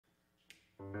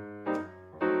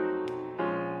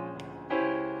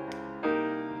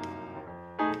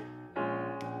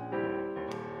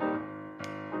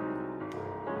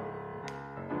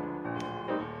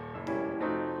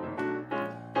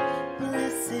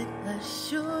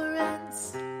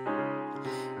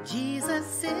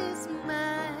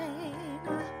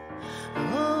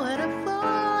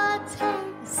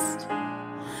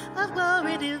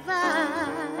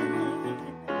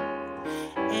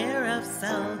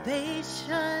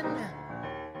salvation,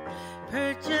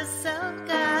 purchase of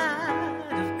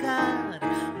God,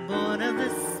 born of the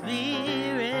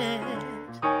Spirit,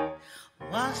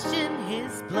 washed in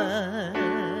His blood.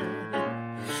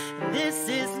 This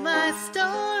is my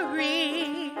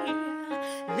story,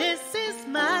 this is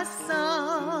my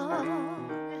song,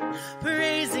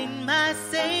 praising my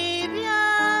Savior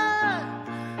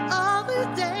all the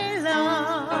day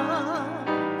long.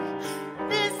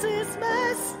 This is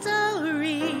my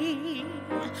story,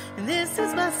 this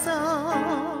is my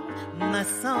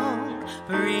song,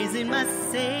 praising my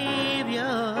Savior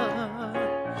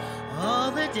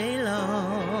all the day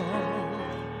long.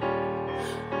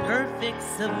 Perfect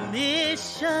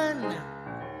submission,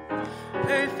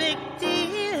 perfect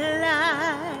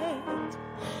delight,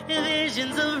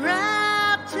 visions of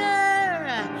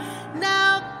rapture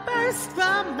now burst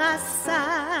from my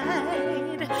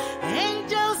side.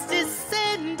 Angels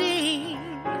descending,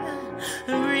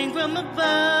 ring from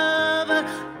above,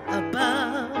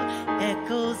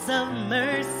 echoes of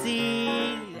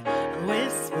mercy,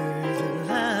 whispers of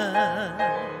love.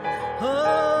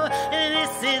 Oh,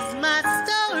 this is my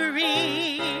story,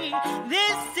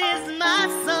 this is my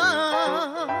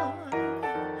song,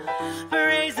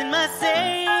 praising my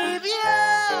Savior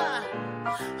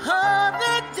all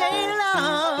the day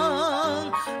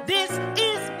long. This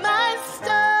is my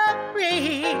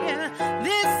story,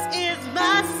 this is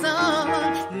my song,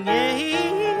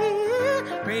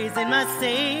 yeah, praising my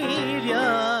Savior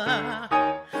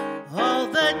all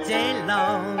the day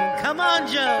long. Come on,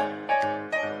 Joe.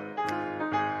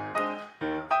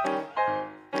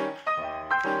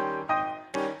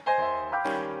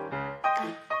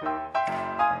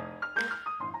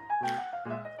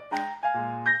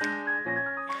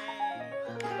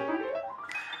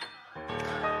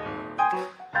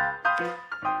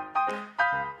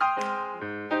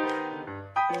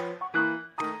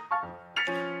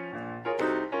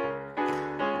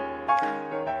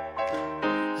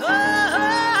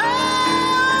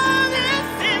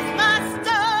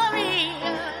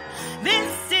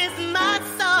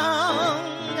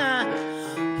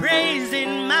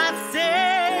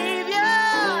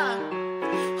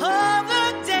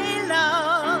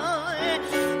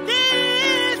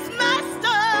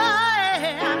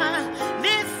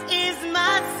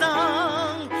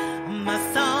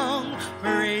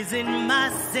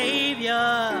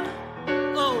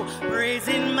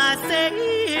 Praising my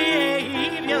Savior,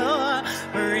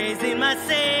 praising my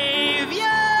Savior.